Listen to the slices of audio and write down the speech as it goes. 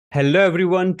Hello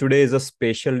everyone. Today is a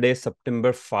special day,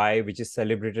 September 5, which is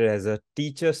celebrated as a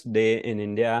Teachers' Day in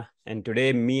India. And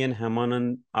today, me and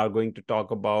Hemanand are going to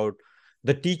talk about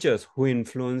the teachers who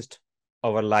influenced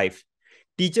our life.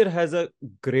 Teacher has a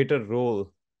greater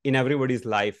role in everybody's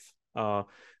life,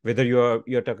 whether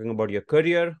you're talking about your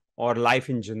career or life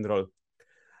in general.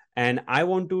 And I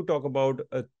want to talk about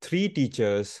three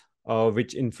teachers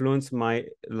which influenced my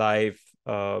life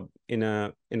in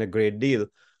a great deal.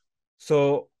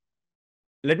 So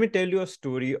let me tell you a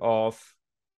story of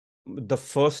the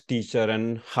first teacher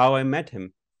and how I met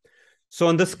him. So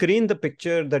on the screen, the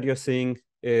picture that you're seeing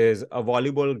is a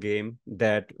volleyball game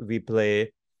that we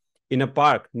play in a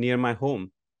park near my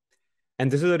home.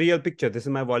 And this is a real picture. This is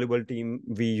my volleyball team.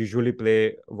 We usually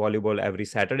play volleyball every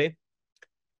Saturday.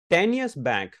 10 years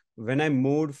back, when I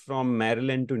moved from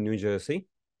Maryland to New Jersey,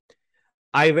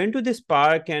 I went to this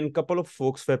park and a couple of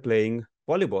folks were playing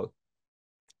volleyball.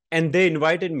 And they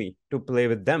invited me to play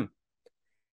with them.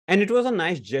 And it was a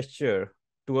nice gesture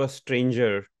to a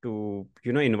stranger to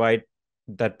invite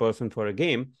that person for a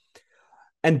game.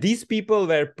 And these people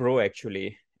were pro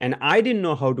actually, and I didn't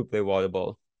know how to play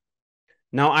volleyball.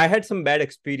 Now I had some bad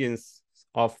experience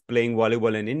of playing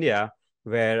volleyball in India,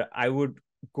 where I would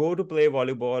go to play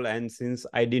volleyball, and since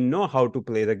I didn't know how to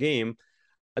play the game,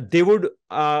 they would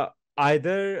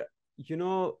either you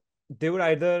know they would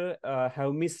either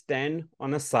have me stand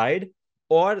on a side,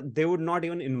 or they would not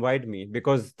even invite me,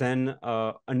 because then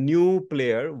a new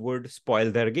player would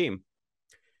spoil their game.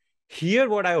 Here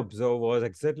what I observed was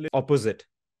exactly opposite.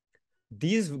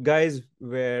 These guys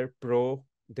were pro,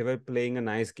 they were playing a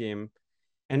nice game,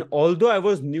 and although I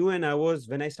was new, and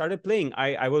when I started playing,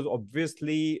 I was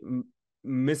obviously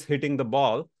mishitting the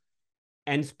ball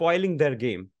and spoiling their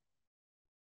game.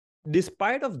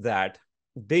 Despite of that,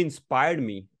 they inspired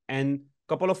me, and a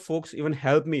couple of folks even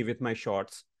helped me with my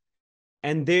shots,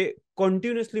 and they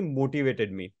continuously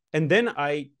motivated me. And then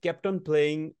I kept on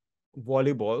playing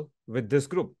volleyball with this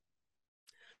group.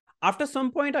 After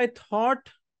some point, I thought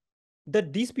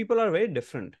that these people are very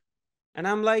different, and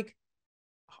I'm like,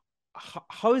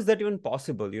 how is that even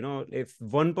possible? If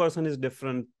one person is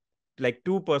different, like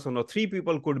two-person or three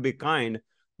people could be kind,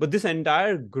 but this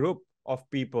entire group of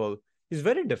people is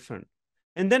very different.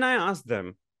 And then I asked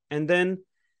them, and then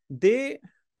they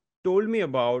told me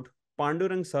about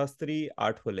Pandurang Sastri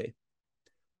Athwale,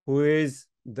 who is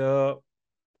the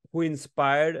who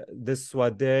inspired this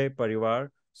Swadhyay Parivar,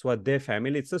 Swadhyay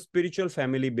family. It's a spiritual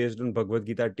family based on Bhagavad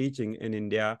Gita teaching in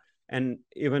India, and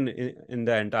even in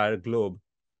the entire globe.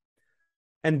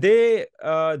 And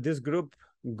this group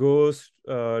goes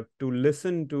to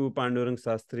listen to Pandurang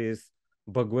Sastri's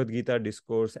Bhagavad Gita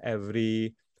discourse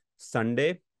every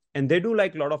Sunday, and they do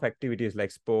like a lot of activities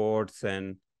like sports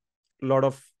and lot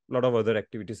of other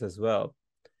activities as well.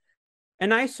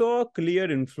 And I saw a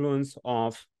clear influence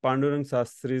of Pandurang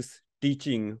Sastri's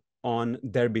teaching on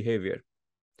their behavior.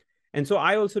 And so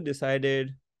I also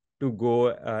decided to go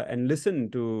and listen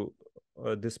to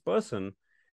this person.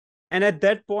 And at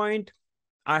that point,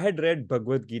 I had read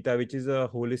Bhagavad Gita, which is a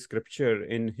holy scripture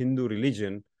in Hindu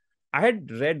religion. I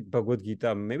had read Bhagavad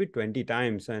Gita maybe 20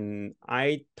 times, and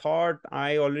I thought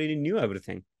I already knew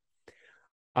everything.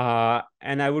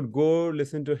 And I would go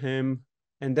listen to him.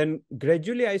 And then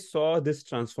gradually I saw this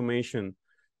transformation.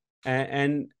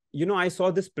 And I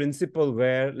saw this principle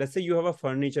where, let's say you have a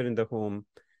furniture in the home,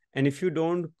 and if you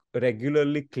don't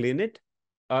regularly clean it,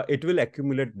 it will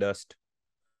accumulate dust.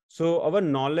 So our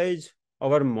knowledge,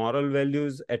 our moral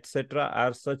values, etc.,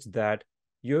 are such that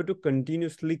you have to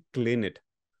continuously clean it.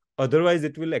 Otherwise,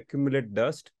 it will accumulate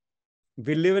dust.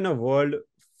 We live in a world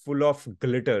full of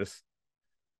glitters.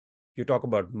 You talk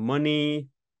about money,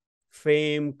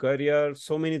 fame, career,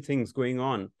 so many things going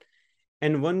on.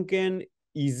 And one can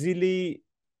easily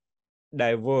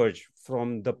diverge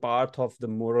from the path of the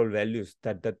moral values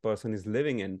that that person is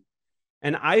living in.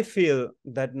 And I feel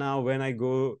that now when I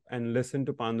go and listen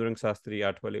to Pandurang Sastri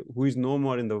Athwale, who is no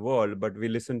more in the world, but we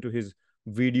listen to his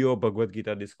video Bhagavad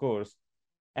Gita discourse.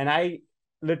 And I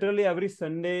literally every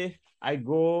Sunday, I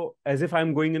go as if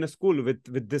I'm going in a school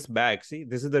with this bag. See,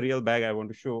 this is the real bag I want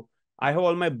to show. I have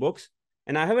all my books,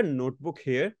 and I have a notebook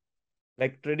here,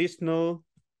 like traditional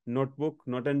notebook,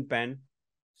 not and pen.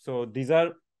 So these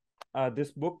are,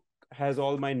 this book has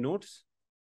all my notes.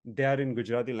 They are in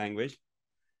Gujarati language.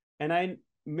 And I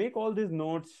make all these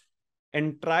notes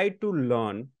and try to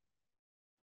learn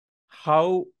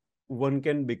how one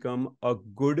can become a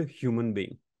good human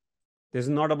being. This is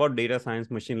not about data science,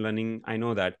 machine learning. I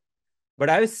know that. But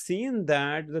I've seen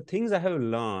that the things I have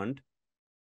learned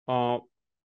uh,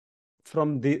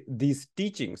 from these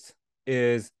teachings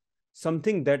is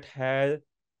something that has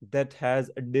that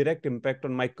has a direct impact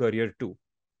on my career too.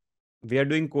 We are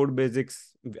doing Code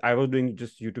Basics. I was doing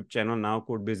just YouTube channel. Now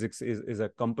Code Basics is a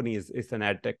company, is an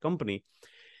ad tech company.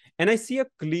 And I see a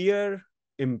clear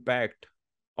impact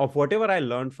of whatever I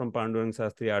learned from Pandurang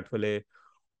Sastry Atwale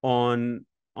on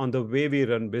the way we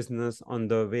run business, on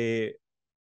the way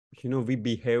we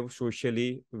behave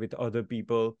socially with other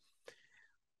people.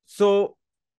 So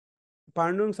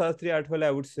Pandurang Sastry Atwale,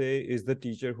 I would say, is the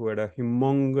teacher who had a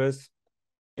humongous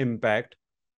impact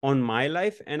on my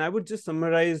life. And I would just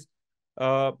summarize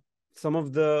uh, some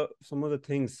of the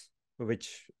things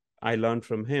which I learned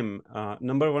from him.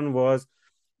 Number one was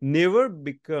never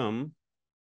become,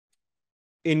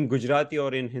 in Gujarati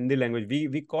or in Hindi language,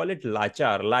 we call it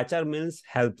lachar. Lachar means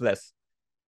helpless.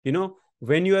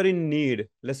 When you are in need,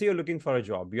 let's say you're looking for a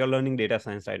job, you're learning data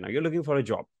science right now, you're looking for a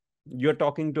job, you're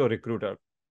talking to a recruiter,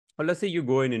 or let's say you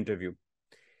go in interview,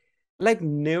 like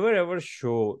never ever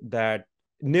show that,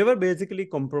 never basically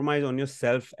compromise on your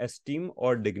self-esteem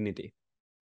or dignity.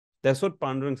 That's what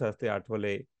Pandurang Sastry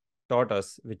Atwale taught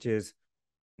us, which is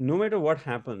no matter what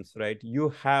happens, right? You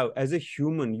have, as a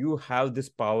human, you have this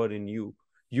power in you.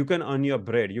 You can earn your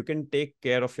bread, you can take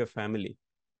care of your family.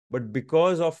 But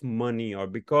because of money or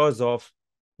because of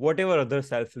whatever other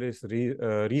selfless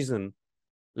reason,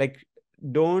 like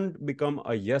don't become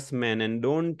a yes man and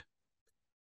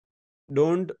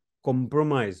don't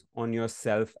compromise on your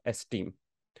self-esteem.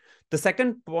 The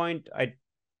second point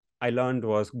I learned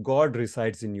was God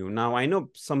resides in you. Now, I know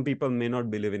some people may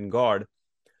not believe in God,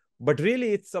 but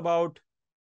really it's about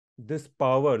this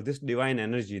power, this divine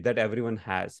energy that everyone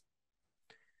has.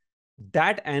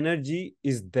 That energy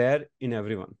is there in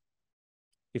everyone.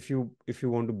 If you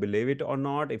want to believe it or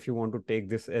not, if you want to take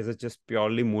this as a just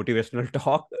purely motivational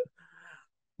talk,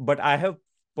 but I have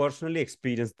personally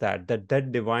experienced that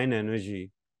divine energy,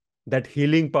 that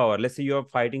healing power. Let's say you're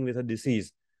fighting with a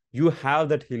disease, you have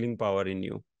that healing power in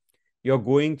you. You're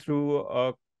going through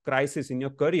a crisis in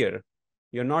your career,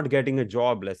 you're not getting a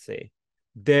job, let's say,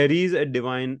 there is a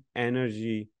divine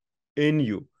energy in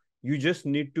you. You just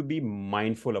need to be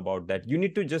mindful about that. You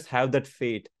need to just have that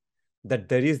faith that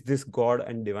there is this God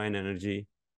and divine energy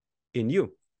in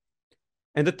you.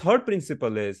 And the third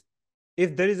principle is,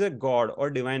 if there is a God or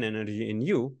divine energy in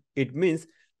you, it means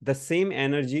the same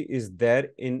energy is there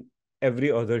in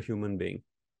every other human being.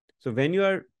 So when you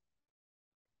are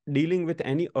dealing with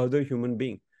any other human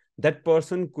being, that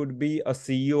person could be a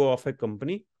CEO of a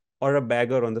company or a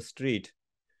beggar on the street,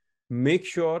 make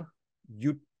sure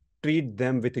you treat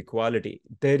them with equality.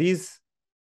 There is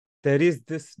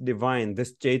this divine,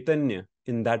 this chaitanya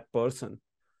in that person.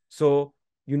 So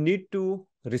you need to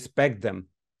respect them.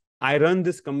 I run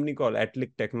this company called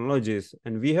Atlic Technologies,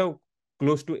 and we have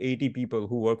close to 80 people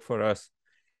who work for us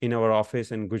in our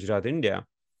office in Gujarat, India.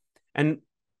 And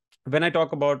when I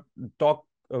talk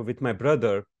with my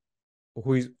brother,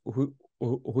 who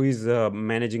is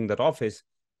managing that office,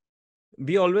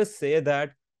 we always say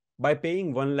that by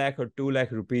paying 1 lakh or 2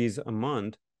 lakh rupees a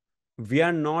month, we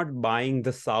are not buying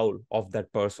the soul of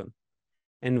that person.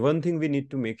 And one thing we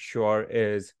need to make sure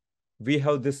is we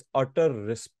have this utter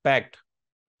respect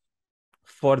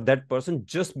for that person,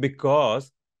 just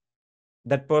because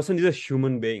that person is a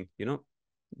human being.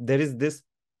 There is this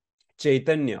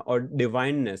chaitanya or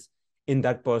divineness in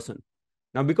that person.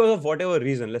 Now, because of whatever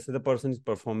reason, let's say the person is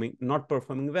not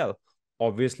performing well,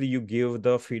 obviously you give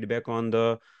the feedback on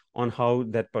how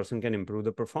that person can improve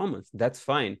the performance. That's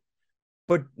fine.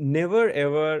 But never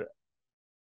ever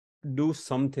do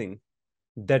something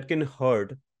that can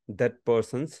hurt that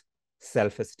person's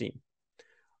self-esteem.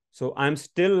 So I'm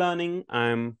still learning.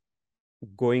 I'm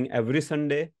going every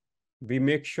Sunday. We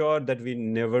make sure that we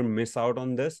never miss out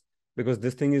on this, because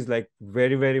this thing is like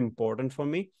very, very important for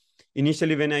me.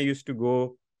 Initially, when I used to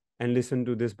go and listen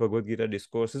to this Bhagavad Gita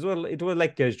discourses, well, it was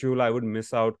like casual. I would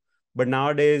miss out. But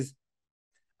nowadays,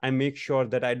 I make sure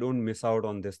that I don't miss out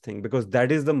on this thing, because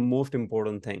that is the most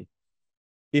important thing.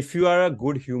 If you are a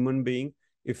good human being,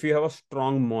 if you have a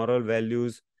strong moral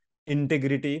values,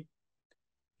 integrity,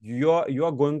 you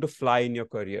are going to fly in your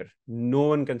career. No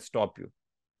one can stop you.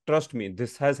 Trust me,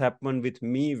 this has happened with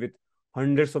me, with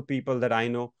hundreds of people that I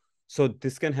know. So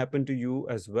this can happen to you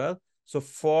as well. So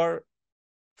for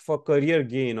career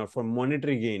gain or for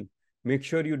monetary gain, make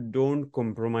sure you don't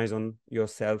compromise on your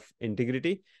self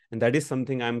integrity. And that is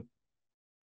something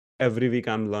every week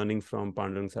I'm learning from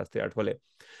Pandurang Sastry Atwale.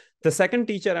 The second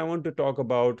teacher I want to talk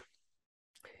about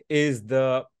is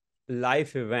the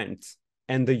life events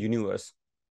and the universe.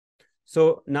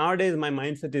 So nowadays, my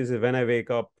mindset is, when I wake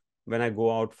up, when I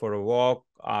go out for a walk,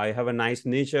 I have a nice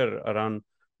nature around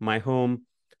my home,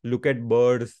 look at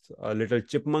birds, a little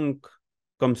chipmunk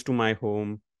comes to my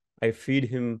home. I feed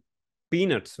him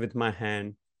peanuts with my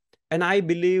hand. And I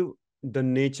believe the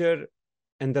nature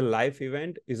and the life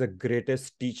event is the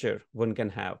greatest teacher one can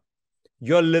have.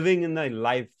 You're living in a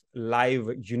live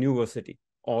university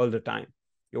all the time.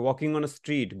 You're walking on a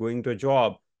street, going to a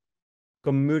job,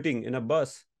 commuting in a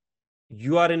bus.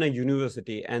 You are in a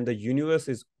university, and the universe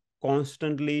is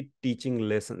constantly teaching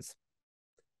lessons.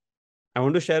 I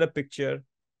want to share a picture,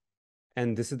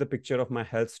 and this is the picture of my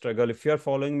health struggle. If you are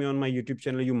following me on my YouTube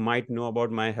channel, you might know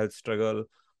about my health struggle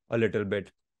a little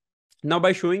bit. Now,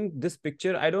 by showing this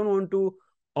picture, I don't want to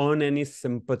earn any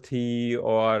sympathy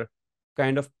or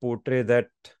kind of portray that,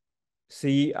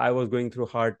 see, I was going through a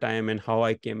hard time and how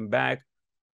I came back.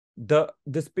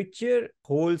 This picture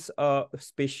holds a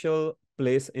special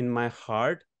place in my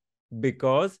heart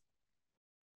because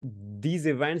these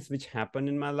events which happened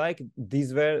in my life,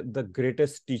 these were the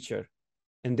greatest teacher,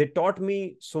 and they taught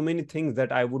me so many things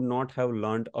that I would not have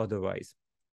learned otherwise.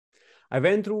 I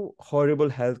went through horrible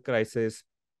health crisis.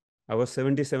 I was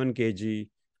 77 kg.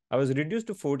 I was reduced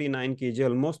to 49 kg,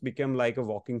 almost became like a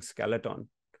walking skeleton.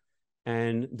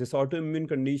 And this autoimmune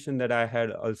condition that I had,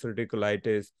 ulcerative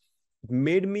colitis,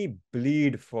 made me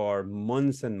bleed for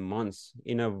months and months.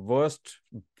 In a worst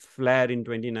flare in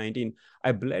 2019,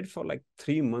 I bled for like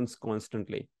 3 months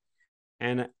constantly.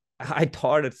 And I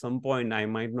thought at some point I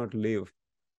might not live.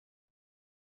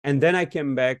 And then I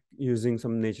came back using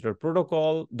some natural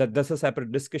protocol. That's a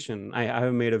separate discussion. I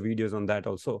have made a videos on that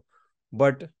also.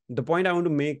 But the point I want to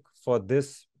make for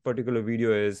this particular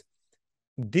video is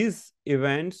these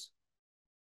events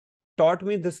taught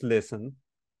me this lesson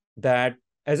that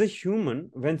as a human,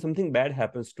 when something bad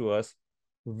happens to us,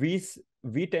 we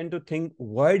tend to think,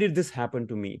 why did this happen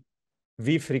to me?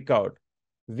 We freak out.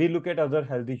 We look at other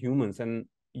healthy humans and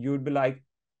you'd be like,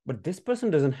 but this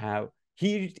person doesn't have,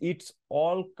 he eats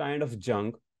all kind of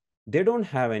junk. They don't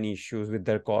have any issues with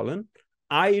their colon.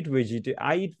 I eat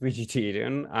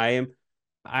vegetarian. I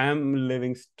am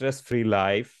living stress-free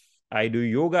life. I do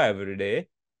yoga every day.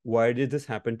 Why did this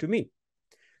happen to me?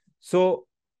 So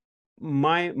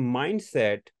my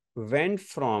mindset went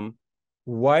from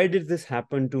why did this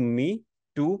happen to me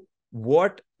to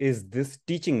what is this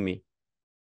teaching me?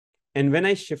 And when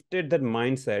I shifted that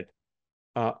mindset,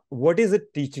 what is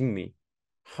it teaching me?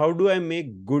 How do I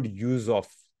make good use of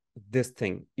this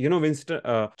thing? You know, Winston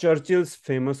Churchill's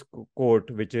famous quote,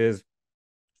 which is,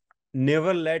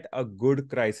 never let a good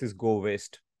crisis go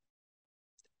waste.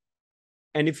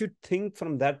 And if you think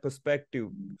from that perspective,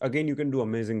 again, you can do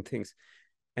amazing things.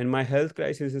 And my health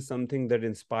crisis is something that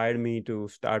inspired me to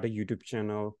start a YouTube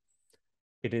channel.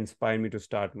 It inspired me to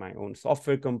start my own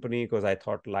software company because I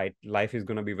thought life is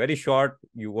going to be very short.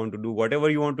 You want to do whatever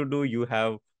you want to do. You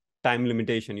have time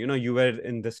limitation. You know, you were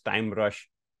in this time rush.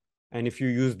 And if you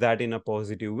use that in a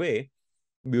positive way,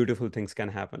 beautiful things can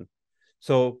happen.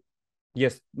 So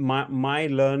yes, my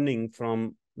learning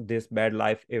from this bad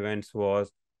life events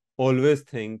was always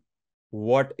think,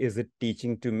 what is it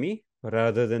teaching to me,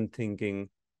 rather than thinking,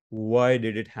 why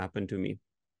did it happen to me?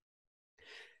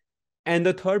 And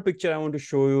the third picture I want to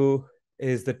show you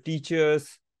is the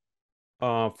teachers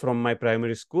from my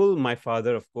primary school. My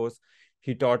father, of course,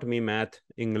 he taught me math,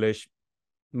 English,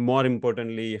 more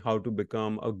importantly, how to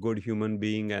become a good human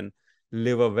being and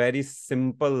live a very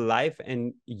simple life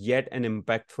and yet an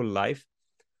impactful life.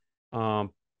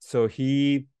 So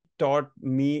he taught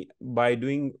me by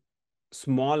doing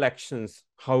small actions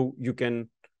how you can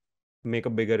make a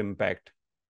bigger impact.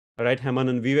 Right,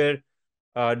 Hemanand, we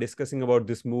were discussing about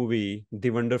this movie,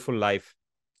 The Wonderful Life.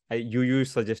 You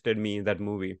suggested me that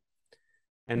movie,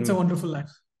 It's a and Wonderful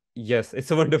Life. yes,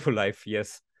 it's a wonderful life.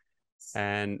 Yes,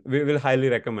 and we will highly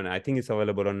recommend. I think it's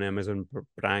available on Amazon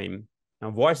Prime. Now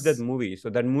watch that movie. So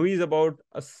that movie is about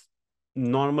a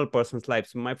normal person's life.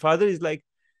 So my father is like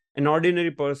an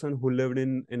ordinary person who lived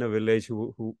in a village,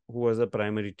 who was a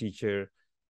primary teacher.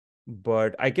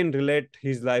 But I can relate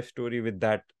his life story with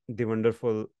that, the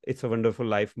wonderful It's a Wonderful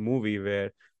Life movie,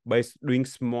 where by doing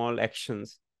small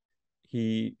actions,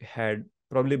 he had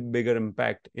probably bigger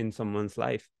impact in someone's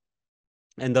life.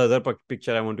 And the other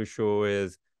picture I want to show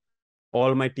is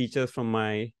all my teachers from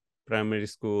my primary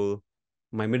school,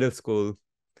 my middle school,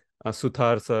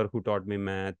 Suthar sir, who taught me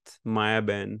math, Maya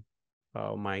Ben,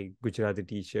 my Gujarati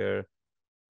teacher,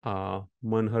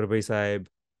 Manhar Bhai Sahib,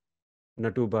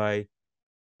 Natu Bhai,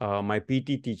 my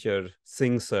PT teacher,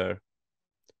 Singh sir,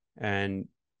 and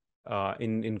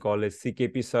in college,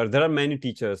 CKP sir. There are many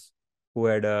teachers who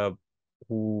had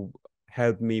who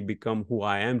helped me become who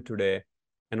I am today.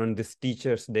 And on this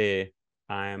Teachers' Day,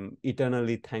 I am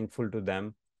eternally thankful to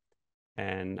them.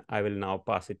 And I will now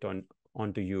pass it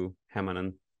on to you,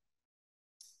 Hemanand.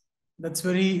 That's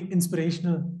very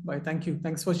inspirational. Bye. Thank you.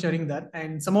 Thanks for sharing that.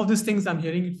 And some of these things I'm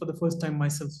hearing it for the first time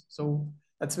myself. So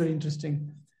that's very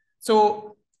interesting.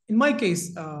 So in my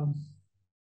case,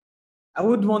 I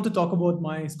would want to talk about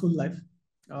my school life.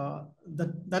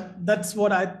 That's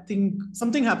what I think.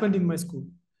 Something happened in my school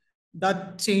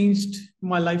that changed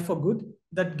my life for good.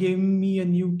 That gave me a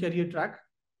new career track,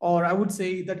 or I would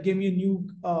say that gave me a new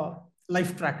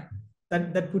life track.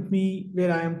 That put me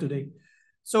where I am today.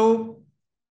 So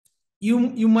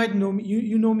you might know me.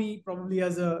 You know me probably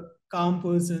as a calm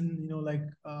person. Like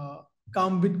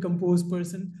calm bit composed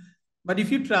person. But if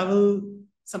you travel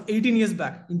some 18 years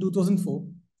back in 2004,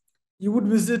 you would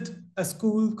visit a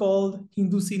school called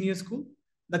Hindu Senior School.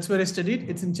 That's where I studied.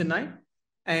 It's in Chennai,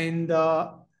 and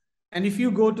uh, and if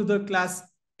you go to the class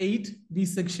 8B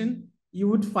section, you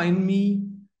would find me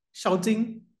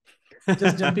shouting,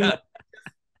 just jumping.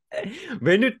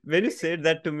 When you said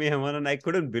that to me, Hemanand, I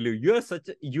couldn't believe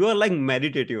you are like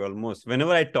meditative almost.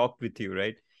 Whenever I talk with you,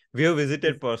 right? We have Yes.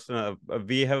 visited person.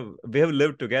 We have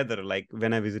lived together. Like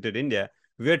when I visited India,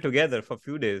 we were together for a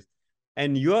few days,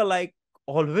 and you are like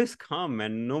always calm,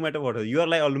 and no matter what, you are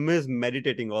like always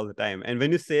meditating all the time. And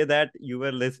when you say that you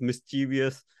were less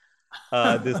mischievous,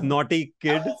 this naughty I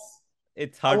kid, was,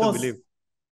 it's I hard to was believe.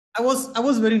 I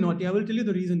was very naughty. I will tell you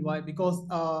the reason why. Because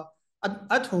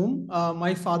at home,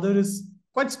 my father is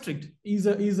quite strict. He's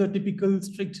a typical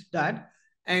strict dad,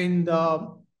 and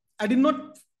I did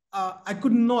not, I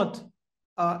could not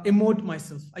emote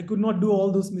myself. I could not do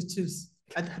all those mischiefs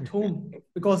at home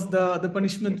because the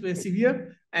punishment were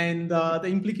severe and the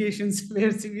implications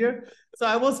were severe. So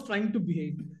I was trying to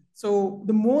behave. So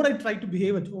the more I tried to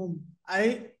behave at home,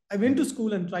 I went to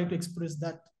school and tried to express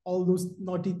that all those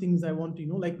naughty things I want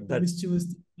to, like the That mischievous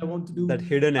things I want to that do.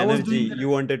 hidden I was energy, doing that. you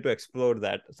wanted to explore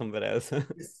that somewhere else.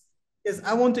 Yes, yes,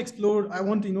 I want to explore. I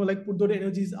want to, like put those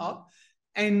energies out.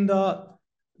 And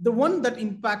the one that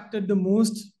impacted the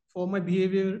most for my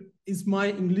behavior is my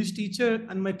English teacher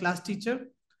and my class teacher,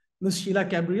 Miss Sheila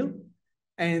Gabriel.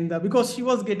 And because she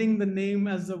was getting the name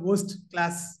as the worst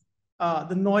class,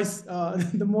 the noise,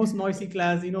 the most noisy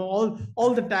class,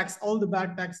 all the tax, all the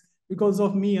bad tax because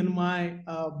of me and my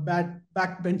bad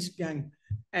backbench gang.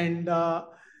 And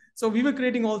so we were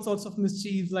creating all sorts of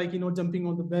mischiefs, like jumping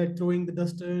on the bed, throwing the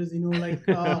dusters, like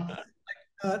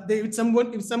if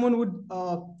someone would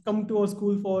come to our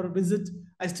school for a visit.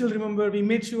 I still remember we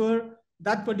made sure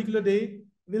that particular day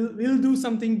we'll do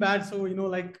something bad, so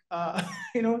like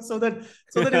so that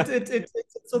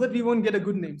so that we won't get a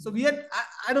good name. So we had,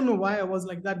 I don't know why I was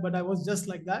like that, but I was just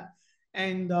like that.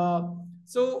 And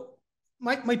so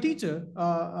my teacher,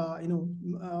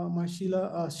 my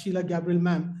Sheila Gabriel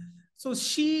ma'am, so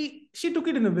she took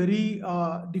it in a very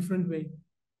different way.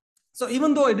 So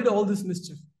even though I did all this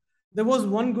mischief, there was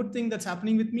one good thing that's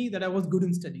happening with me, that I was good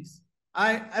in studies.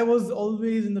 I was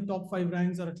always in the top 5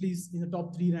 ranks, or at least in the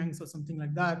top 3 ranks or something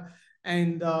like that.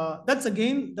 And that's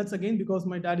again because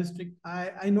my dad is strict.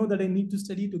 I know that I need to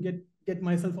study to get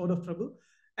myself out of trouble,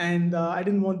 and I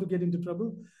didn't want to get into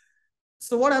trouble.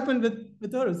 So what happened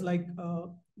with her is like,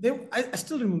 I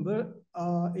still remember,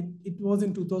 it was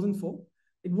in 2004.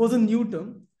 It was a new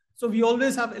term, so we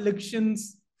always have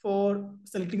elections for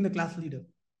selecting the class leader,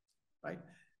 right?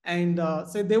 And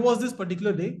so there was this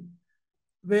particular day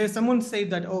where someone said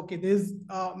that, okay, there's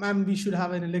ma'am, we should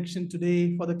have an election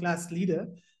today for the class leader.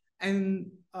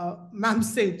 And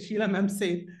Sheila ma'am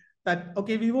said that,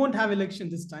 okay, we won't have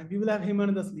election this time, we will have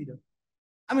Hemanand as leader.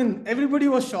 I mean, everybody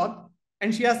was shocked.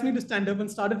 And she asked me to stand up and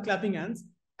started clapping hands.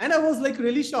 And I was like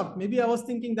really shocked. Maybe I was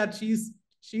thinking that she's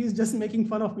just making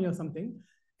fun of me or something.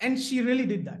 And she really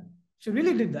did that. She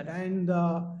really did that. And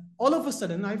all of a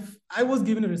sudden, I was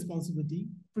given a responsibility.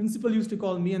 Principal used to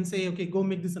call me and say, okay, go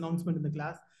make this announcement in the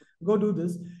class. Go do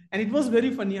this. And it was very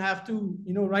funny. I have to,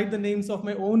 write the names of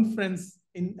my own friends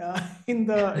in in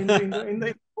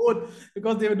the board,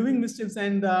 because they were doing mischiefs.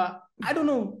 And I don't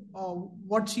know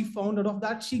what she found out of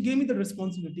that. She gave me the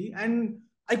responsibility, and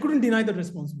I couldn't deny the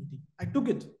responsibility. I took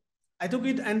it. I took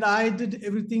it, and I did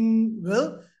everything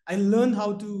well. I learned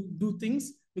how to do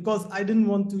things because I didn't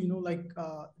want to, like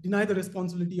deny the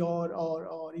responsibility,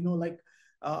 or like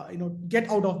get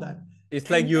out of that. It's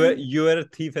like And you were a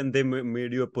thief and they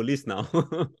made you a police now.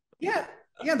 yeah,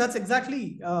 yeah, that's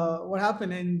exactly what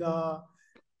happened. And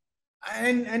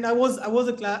I was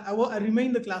a class I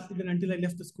remained the class leader until I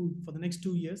left the school for the next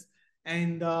 2 years.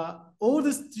 And over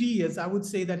this 3 years, I would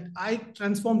say that I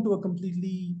transformed to a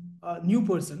completely new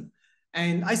person.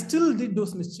 And I still did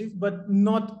those mischief, but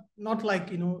not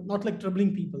like not like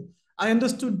troubling people. I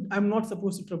understood I'm not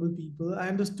supposed to trouble people. I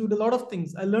understood a lot of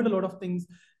things. I learned a lot of things.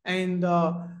 And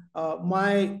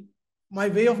my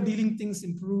way of dealing things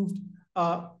improved.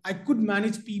 I could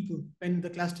manage people when the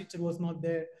class teacher was not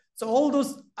there. So all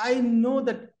those, I know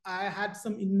that I had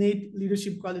some innate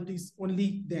leadership qualities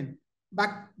only then.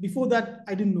 Back before that,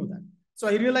 I didn't know that. So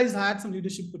I realized I had some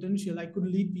leadership potential. I could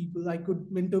lead people. I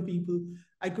could mentor people.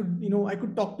 I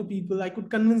could talk to people. I could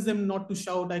convince them not to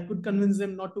shout. I could convince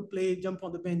them not to play, jump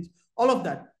on the bench. All of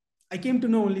that, I came to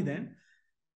know only then.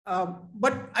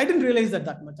 But I didn't realize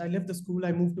that much. I left the school.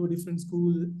 I moved to a different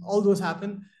school. All those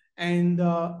happened, and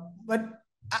but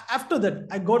after that,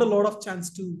 I got a lot of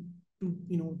chance to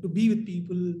be with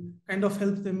people, kind of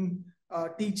help them,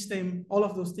 teach them, all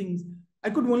of those things. I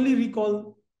could only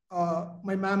recall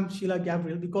my ma'am Sheila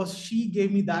Gabriel because she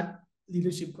gave me that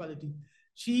leadership quality.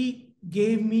 She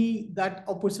gave me that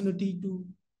opportunity to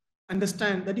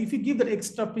understand that if you give that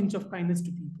extra pinch of kindness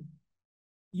to people,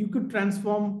 you could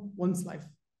transform one's life.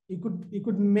 You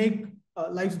could make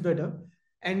lives better.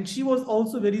 And she was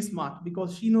also very smart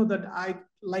because she know that I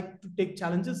like to take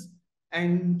challenges,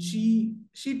 and she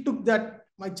took that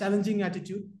my challenging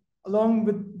attitude along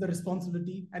with the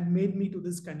responsibility and made me to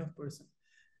this kind of person.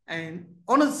 And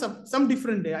on some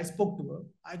different day, I spoke to her.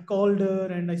 I called her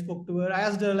and I spoke to her. I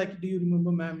asked her, like, do you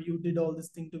remember, ma'am, you did all this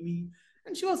thing to me?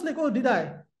 And she was like, oh, did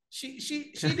I? She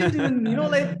didn't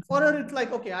even, like, for her, it's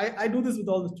like, okay, I do this with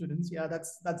all the students. Yeah,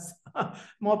 that's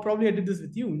more probably I did this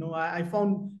with you. I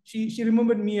found she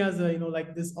remembered me as a,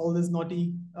 like this, all this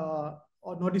naughty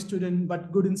or naughty student,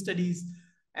 but good in studies.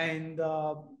 And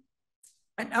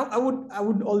I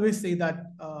would always say that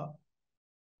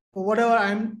for whatever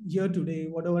I'm here today,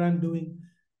 whatever I'm doing,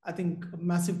 I think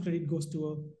massive credit goes to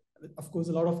her. Of course,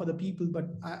 a lot of other people, but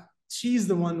she's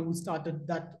the one who started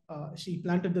that. She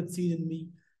planted that seed in me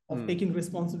of taking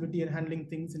responsibility and handling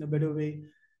things in a better way.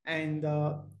 And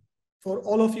for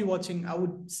all of you watching, I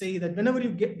would say that whenever you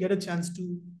get a chance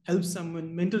to help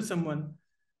someone, mentor someone,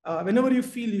 whenever you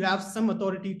feel you have some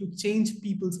authority to change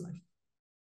people's life,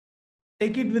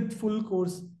 take it with full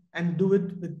course and do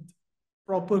it with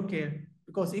proper care,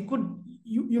 because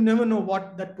you never know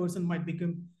what that person might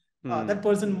become. That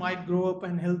person might grow up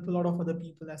and help a lot of other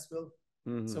people as well.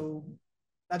 So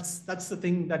that's the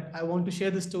thing that I want to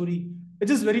share the story. It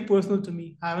is very personal to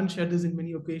me. I haven't shared this in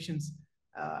many occasions.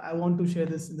 I want to share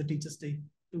this in the Teachers Day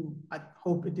too. I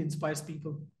hope it inspires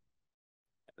people.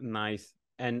 Nice.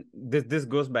 And this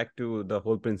goes back to the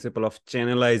whole principle of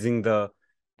channelizing the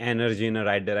energy in a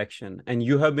right direction. And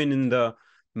you have been in the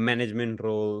management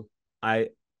role.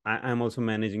 I'm also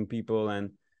managing people, and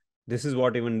this is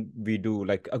what even we do.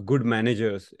 Like a good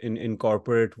managers in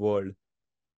corporate world,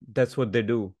 that's what they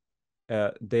do.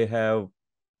 They have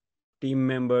team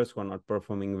members who are not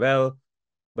performing well,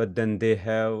 but then they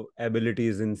have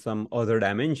abilities in some other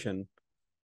dimension,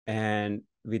 and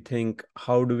we think,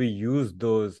 how do we use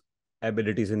those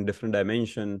abilities in different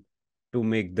dimension to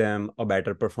make them a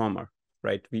better performer,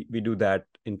 right? We do that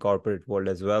in corporate world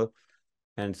as well.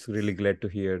 And it's really glad to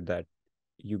hear that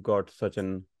you got such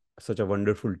a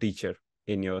wonderful teacher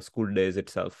in your school days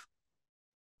itself.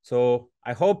 So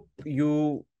I hope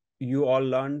you all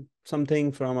learned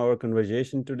something from our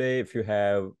conversation today. If you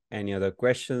have any other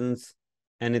questions,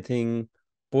 anything,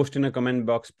 post in a comment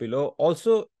box below.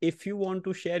 Also, if you want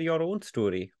to share your own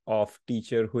story of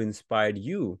teacher who inspired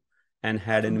you and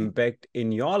had an impact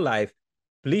in your life,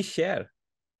 please share.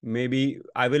 Maybe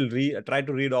I will try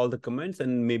to read all the comments,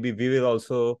 and maybe we will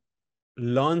also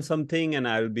learn something, and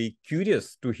I'll be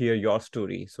curious to hear your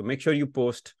story. So make sure you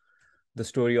post the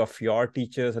story of your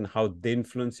teachers and how they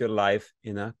influence your life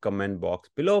in a comment box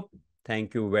below.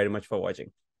 Thank you very much for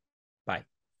watching. Bye.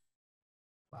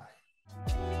 Bye.